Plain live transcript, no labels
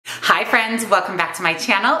Hi friends, welcome back to my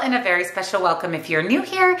channel and a very special welcome if you're new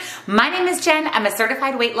here. My name is Jen. I'm a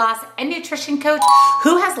certified weight loss and nutrition coach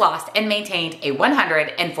who has lost and maintained a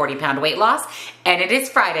 140-pound weight loss, and it is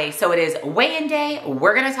Friday, so it is weigh-in day.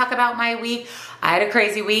 We're gonna talk about my week. I had a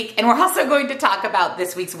crazy week, and we're also going to talk about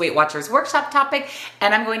this week's Weight Watchers workshop topic,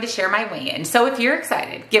 and I'm going to share my weigh-in. So if you're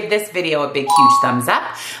excited, give this video a big, huge thumbs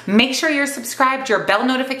up. Make sure you're subscribed, your bell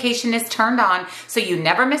notification is turned on so you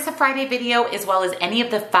never miss a Friday video, as well as any of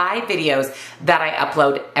the 5 videos that I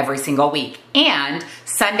upload every single week. And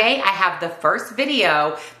Sunday, I have the first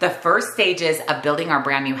video, the first stages of building our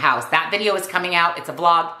brand new house. That video is coming out. It's a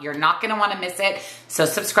vlog. You're not gonna wanna miss it. So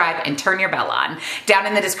subscribe and turn your bell on. Down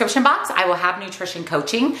in the description box, I will have nutrition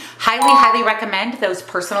coaching. Highly recommend those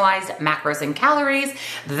personalized macros and calories.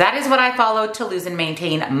 That is what I followed to lose and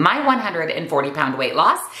maintain my 140-pound weight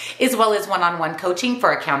loss, as well as one-on-one coaching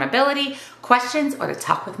for accountability, questions, or to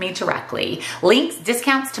talk with me directly. Links,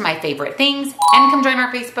 discounts to my favorite things, and come join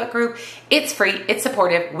our Facebook group. It's free, it's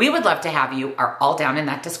supportive, we would love to have you, are all down in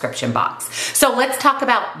that description box. So let's talk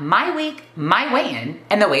about my week, my weigh-in,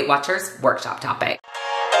 and the Weight Watchers workshop topic.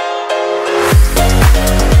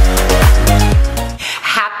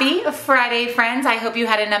 Happy Friday, friends. I hope you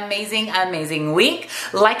had an amazing week.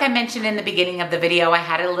 Like I mentioned in the beginning of the video, I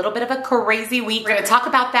had a little bit of a crazy week. We're gonna talk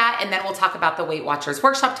about that, and then we'll talk about the Weight Watchers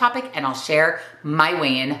workshop topic, and I'll share my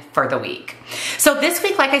weigh-in for the week. So this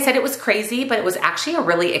week, like I said, it was crazy, but it was actually a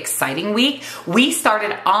really exciting week. We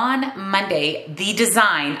started on Monday the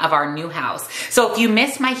design of our new house. So if you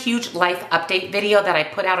missed my huge life update video that I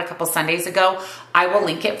put out a couple Sundays ago, I will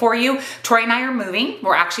link it for you. Troy and I are moving.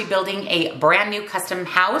 We're actually building a brand new custom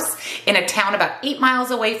house in a town about 8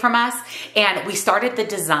 miles away from us, and we started the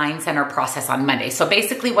design center process on Monday. So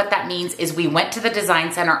basically what that means is we went to the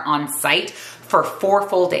design center on site for 4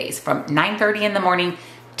 full days, from 9:30 in the morning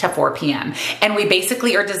to 4 p.m. And we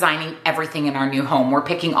basically are designing everything in our new home. We're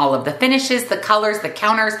picking all of the finishes, the colors, the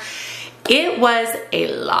counters. It was a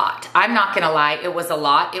lot. I'm not gonna lie, it was a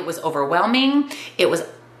lot. It was overwhelming. It was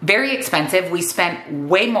very expensive. We spent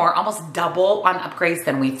way more, almost double on upgrades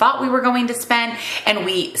than we thought we were going to spend. And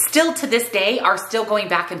we still, to this day, are still going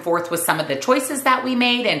back and forth with some of the choices that we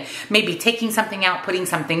made and maybe taking something out, putting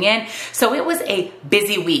something in. So it was a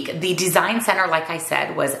busy week. The design center, like I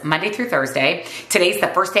said, was Monday through Thursday. Today's the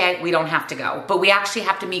first day we don't have to go, but we actually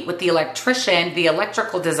have to meet with the electrician, the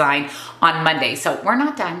electrical design, on Monday. So we're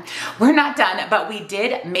not done. We're not done, but we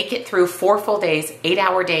did make it through 4 full days,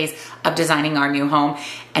 8-hour days of designing our new home.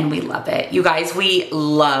 And we love it. You guys, we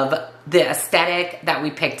love the aesthetic that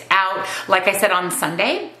we picked out. Like I said on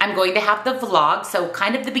Sunday, I'm going to have the vlog, so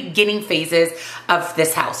kind of the beginning phases of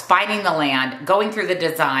this house, finding the land, going through the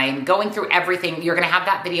design, going through everything. You're gonna have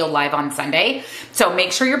that video live on Sunday. So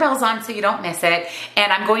make sure your bell's on so you don't miss it.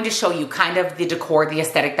 And I'm going to show you kind of the decor, the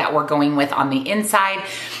aesthetic that we're going with on the inside.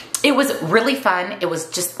 It was really fun. It was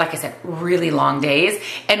just, like I said, really long days.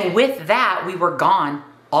 And with that, we were gone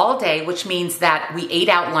all day, which means that we ate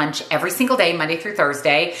out lunch every single day, Monday through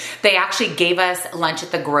Thursday. They actually gave us lunch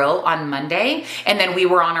at the grill on Monday, and then we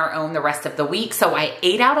were on our own the rest of the week. So I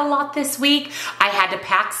ate out a lot this week. I had to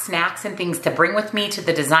pack snacks and things to bring with me to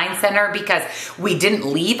the design center because we didn't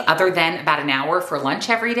leave other than about an hour for lunch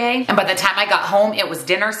every day. And by the time I got home, it was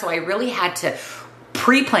dinner. So I really had to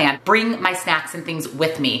pre-plan, bring my snacks and things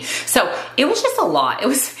with me. So it was just a lot. It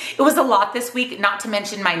was a lot this week, not to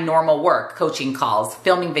mention my normal work, coaching calls,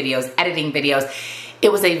 filming videos, editing videos.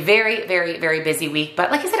 It was a very busy week, but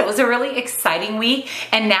like I said, it was a really exciting week.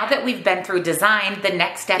 And now that we've been through design, the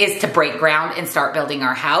next step is to break ground and start building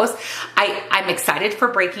our house. I'm excited for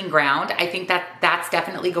breaking ground. I think that that's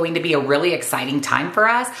definitely going to be a really exciting time for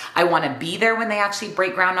us. I wanna be there when they actually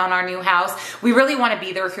break ground on our new house. We really wanna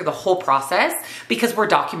be there through the whole process because we're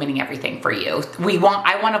documenting everything for you.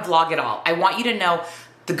 I wanna vlog it all. I want you to know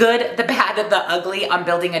the good, the bad, the ugly on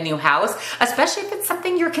building a new house, especially if it's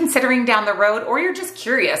something you're considering down the road or you're just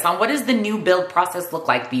curious on what does the new build process look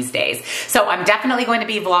like these days. So I'm definitely going to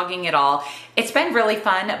be vlogging it all. It's been really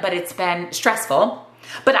fun, but it's been stressful.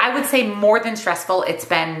 But I would say more than stressful, it's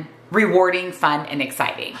been rewarding, fun, and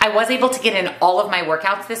exciting. I was able to get in all of my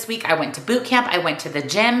workouts this week. I went to boot camp, I went to the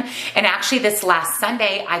gym, and actually this last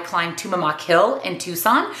Sunday, I climbed Tumamoc Hill in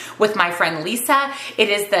Tucson with my friend Lisa. It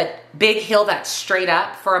is the big hill that's straight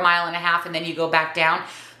up for 1.5 miles, and then you go back down.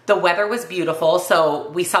 The weather was beautiful, so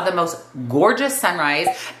we saw the most gorgeous sunrise.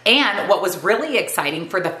 And what was really exciting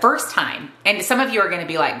for the first time, and some of you are gonna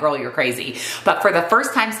be like, girl, you're crazy, but for the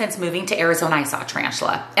first time since moving to Arizona, I saw a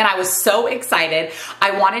tarantula. And I was so excited.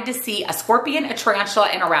 I wanted to see a scorpion, a tarantula,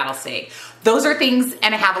 and a rattlesnake. Those are things,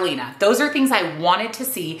 and a javelina. Those are things I wanted to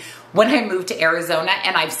see when I moved to Arizona,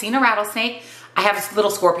 and I've seen a rattlesnake. I have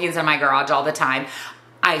little scorpions in my garage all the time.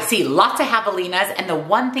 I see lots of javelinas, and the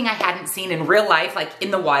one thing I hadn't seen in real life, like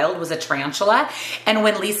in the wild, was a tarantula. And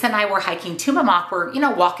when Lisa and I were hiking Tumamoc, we're,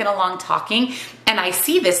 walking along talking, and I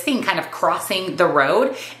see this thing kind of crossing the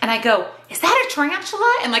road, and I go, is that a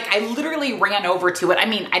tarantula? And like, I literally ran over to it. I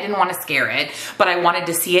mean, I didn't want to scare it, but I wanted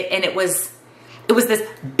to see it, and it was this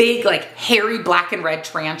big, like, hairy black and red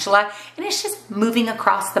tarantula, and it's just moving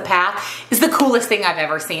across the path. It's the coolest thing I've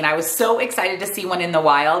ever seen. I was so excited to see one in the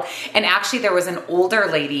wild, and actually there was an older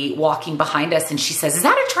lady walking behind us, and she says, is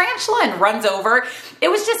that a tarantula? And runs over. It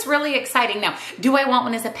was just really exciting. Now, do I want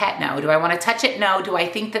one as a pet? No. Do I want to touch it? No. Do I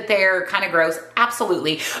think that they're kind of gross?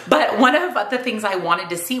 Absolutely. But one of the things I wanted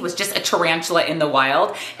to see was just a tarantula in the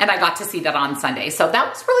wild, and I got to see that on Sunday. So that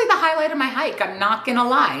was really the highlight of my hike. I'm not gonna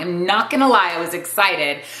lie. I was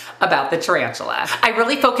excited about the tarantula. I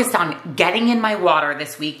really focused on getting in my water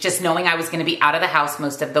this week, just knowing I was gonna be out of the house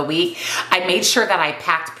most of the week. I made sure that I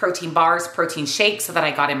packed protein bars, protein shakes, so that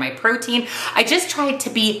I got in my protein. I just tried to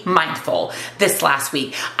be mindful this last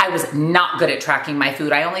week. I was not good at tracking my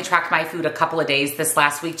food. I only tracked my food a couple of days this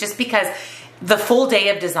last week, just because the full day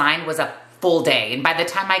of design was a full day. And by the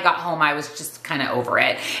time I got home, I was just kind of over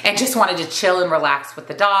it and just wanted to chill and relax with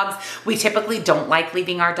the dogs. We typically don't like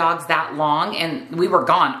leaving our dogs that long, and we were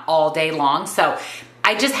gone all day long. So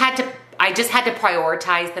I just had to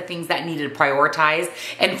prioritize the things that needed prioritized.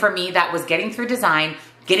 And for me, that was getting through design,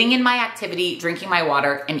 getting in my activity, drinking my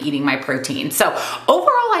water, and eating my protein. So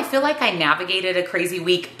overall, I feel like I navigated a crazy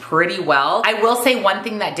week pretty well. I will say one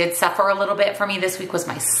thing that did suffer a little bit for me this week was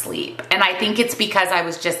my sleep. And I think it's because I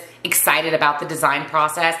was just excited about the design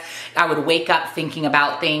process. I would wake up thinking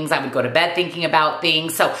about things. I would go to bed thinking about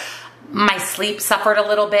things. So my sleep suffered a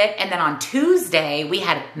little bit. And then on Tuesday, we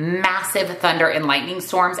had massive thunder and lightning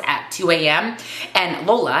storms at 2 a.m. And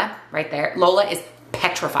Lola, right there, Lola is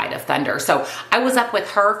petrified of thunder. So I was up with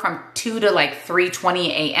her from 2 to like 3:20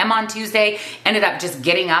 a.m. on Tuesday, ended up just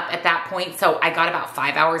getting up at that point. So I got about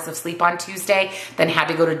 5 hours of sleep on Tuesday, then had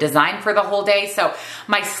to go to design for the whole day. So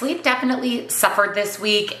my sleep definitely suffered this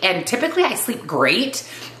week, and typically I sleep great.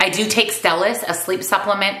 I do take Stellus, a sleep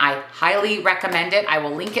supplement. I highly recommend it. I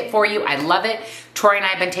will link it for you. I love it. Troy and I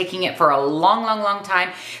have been taking it for a long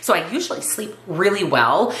time. So I usually sleep really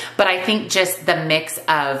well, but I think just the mix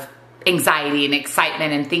of anxiety and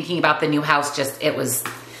excitement and thinking about the new house,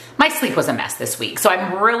 my sleep was a mess this week. So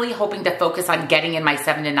I'm really hoping to focus on getting in my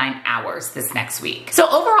 7 to 9 hours this next week. So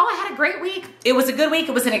overall, I had a great week. It was a good week.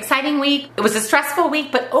 It was an exciting week. It was a stressful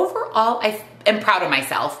week, but overall, I am proud of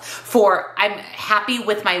myself I'm happy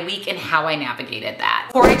with my week and how I navigated that.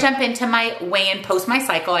 Before I jump into my weigh-in post my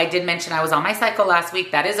cycle, I did mention I was on my cycle last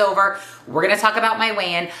week. That is over. We're gonna talk about my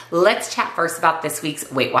weigh-in. Let's chat first about this week's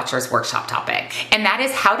Weight Watchers workshop topic. And that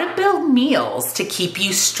is how to build meals to keep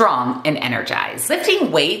you strong and energized.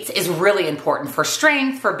 Lifting weights is really important for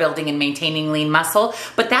strength, for building and maintaining lean muscle,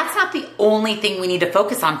 but that's not the only thing we need to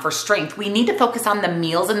focus on for strength. We need to focus on the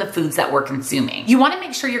meals and the foods that we're consuming. You wanna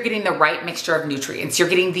make sure you're getting the right mixture of nutrients. You're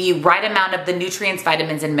getting the right amount of the nutrients,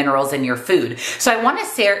 vitamins, and minerals in your food. So I wanna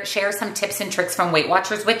share some tips and tricks from Weight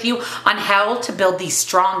Watchers with you on how to build these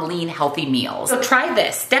strong, lean, healthy meals. So try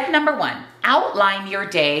this. Step number 1. Outline your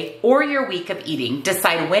day or your week of eating.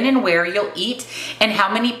 Decide when and where you'll eat and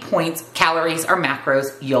how many points, calories, or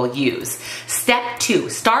macros you'll use. Step 2,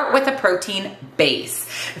 start with a protein base.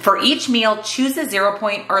 For each meal, choose a 0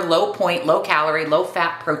 point or low point, low calorie, low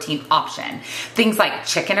fat protein option. Things like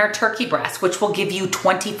chicken or turkey breast, which will give you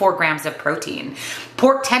 24 grams of protein.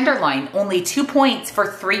 Pork tenderloin, only 2 points for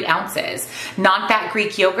 3 ounces. Non-fat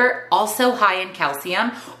Greek yogurt, also high in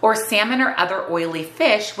calcium, or salmon or other oily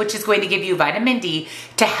fish, which is going to give you vitamin D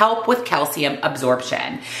to help with calcium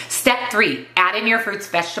absorption. Step 3, add in your fruits,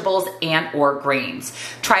 vegetables, and or grains.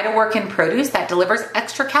 Try to work in produce that delivers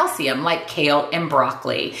extra calcium like kale and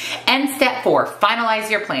broccoli. And step 4, finalize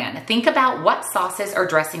your plan. Think about what sauces or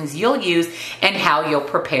dressings you'll use and how you'll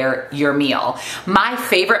prepare your meal. My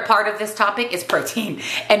favorite part of this topic is protein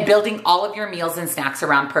and building all of your meals and snacks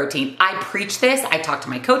around protein. I preach this. I talk to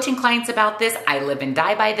my coaching clients about this. I live and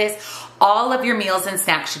die by this. All of your meals and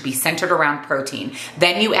snacks should be centered around protein.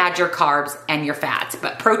 Then you add your carbs and your fats,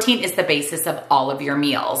 but protein is the basis of all of your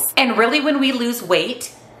meals. And really, when we lose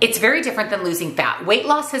weight, it's very different than losing fat. Weight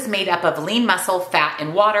loss is made up of lean muscle, fat,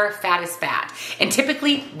 and water. Fat is fat. And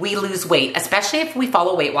typically we lose weight, especially if we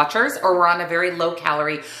follow Weight Watchers or we're on a very low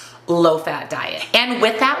calorie, low fat diet. And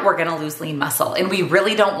with that, we're gonna lose lean muscle. And we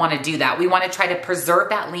really don't wanna do that. We wanna try to preserve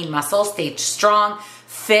that lean muscle, stay strong,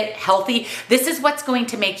 fit, healthy. This is what's going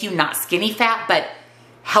to make you not skinny fat, but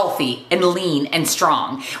healthy and lean and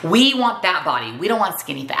strong. We want that body. We don't want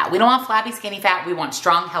skinny fat. We don't want flabby skinny fat. We want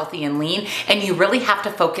strong, healthy, and lean. And you really have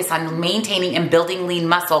to focus on maintaining and building lean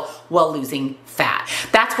muscle while losing fat.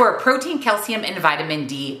 That's where protein, calcium, and vitamin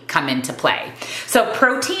D come into play. So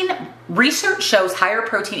protein, research shows higher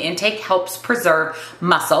protein intake helps preserve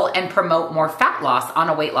muscle and promote more fat loss on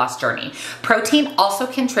a weight loss journey. Protein also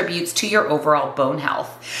contributes to your overall bone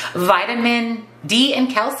health. Vitamin D and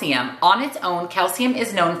calcium. On its own, calcium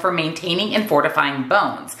is known for maintaining and fortifying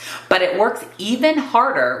bones, but it works even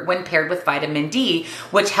harder when paired with vitamin D,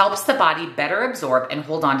 which helps the body better absorb and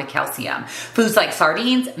hold on to calcium. Foods like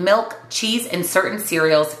sardines, milk, cheese, and certain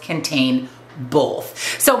cereals contain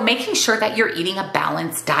both. So making sure that you're eating a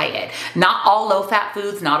balanced diet, not all low-fat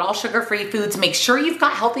foods, not all sugar-free foods. Make sure you've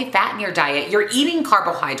got healthy fat in your diet. You're eating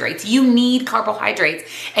carbohydrates. You need carbohydrates,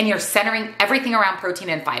 and you're centering everything around protein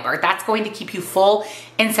and fiber. That's going to keep you full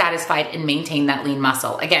and satisfied and maintain that lean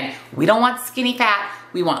muscle. Again, we don't want skinny fat.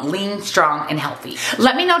 We want lean, strong, and healthy.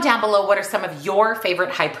 Let me know down below what are some of your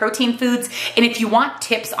favorite high protein foods. And if you want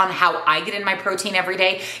tips on how I get in my protein every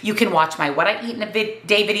day, you can watch my What I Eat in a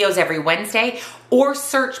Day videos every Wednesday, or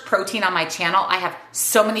search protein on my channel. I have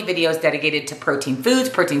so many videos dedicated to protein foods,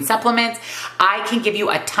 protein supplements. I can give you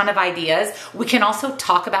a ton of ideas. We can also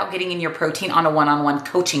talk about getting in your protein on a one-on-one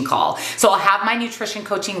coaching call. So I'll have my nutrition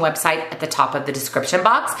coaching website at the top of the description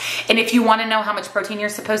box. And if you want to know how much protein you're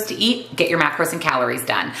supposed to eat, get your macros and calories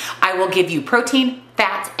done. I will give you protein,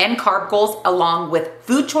 fats, and carb goals along with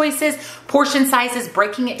food choices, portion sizes,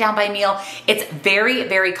 breaking it down by meal. It's very,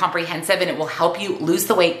 very comprehensive, and it will help you lose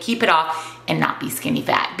the weight, keep it off, and not be skinny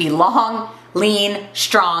fat. Be long, lean,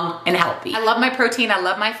 strong, and healthy. I love my protein. I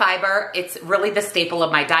love my fiber. It's really the staple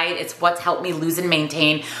of my diet. It's what's helped me lose and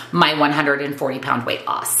maintain my 140-pound weight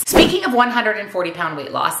loss. Speaking of 140-pound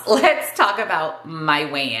weight loss, let's talk about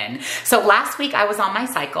my weigh-in. So last week I was on my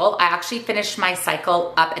cycle. I actually finished my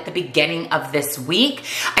cycle up at the beginning of this week.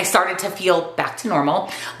 I started to feel back to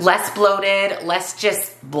normal, less bloated, less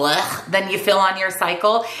just blech than you feel on your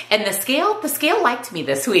cycle. And the scale liked me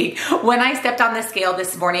this week. When I stepped on the scale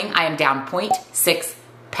this morning, I am down 0.6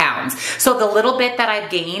 pounds. So the little bit that I've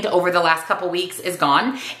gained over the last couple weeks is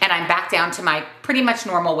gone, and I'm back down to my pretty much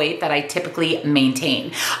normal weight that I typically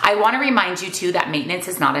maintain. I want to remind you too that maintenance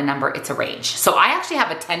is not a number, it's a range. So I actually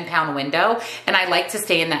have a 10-pound window, and I like to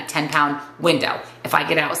stay in that 10-pound window. If I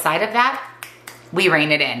get outside of that, we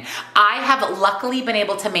rein it in. I have luckily been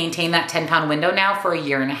able to maintain that 10-pound window now for 1.5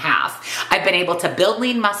 years. I've been able to build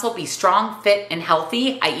lean muscle, be strong, fit, and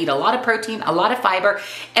healthy. I eat a lot of protein, a lot of fiber.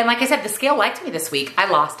 And like I said, the scale liked me this week. I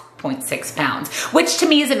lost 0.6 pounds, which to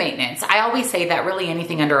me is a maintenance. I always say that really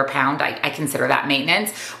anything under a pound, I consider that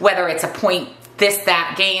maintenance. Whether it's a point this,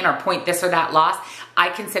 that gain, or point this or that loss, I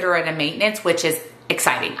consider it a maintenance, which is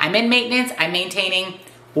exciting. I'm in maintenance, I'm maintaining.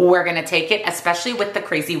 We're gonna take it, especially with the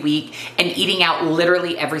crazy week and eating out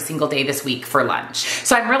literally every single day this week for lunch.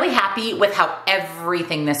 So I'm really happy with how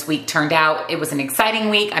everything this week turned out. It was an exciting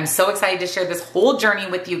week. I'm so excited to share this whole journey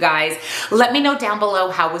with you guys. Let me know down below,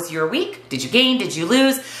 how was your week? Did you gain? Did you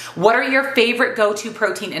lose? What are your favorite go-to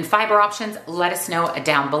protein and fiber options? Let us know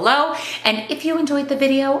down below. And if you enjoyed the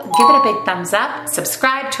video, give it a big thumbs up,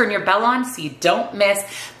 subscribe, turn your bell on so you don't miss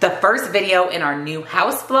the first video in our new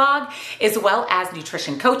house vlog, as well as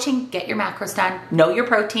nutrition coaching. Get your macros done, know your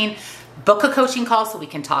protein, book a coaching call so we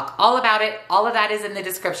can talk all about it. All of that is in the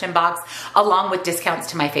description box, along with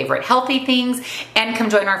discounts to my favorite healthy things. And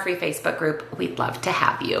come join our free Facebook group. We'd love to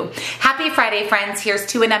have you. Happy Friday, friends. Here's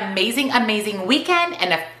to an amazing, amazing weekend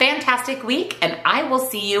and a fantastic week. And I will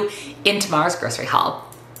see you in tomorrow's grocery haul.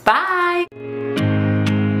 Bye.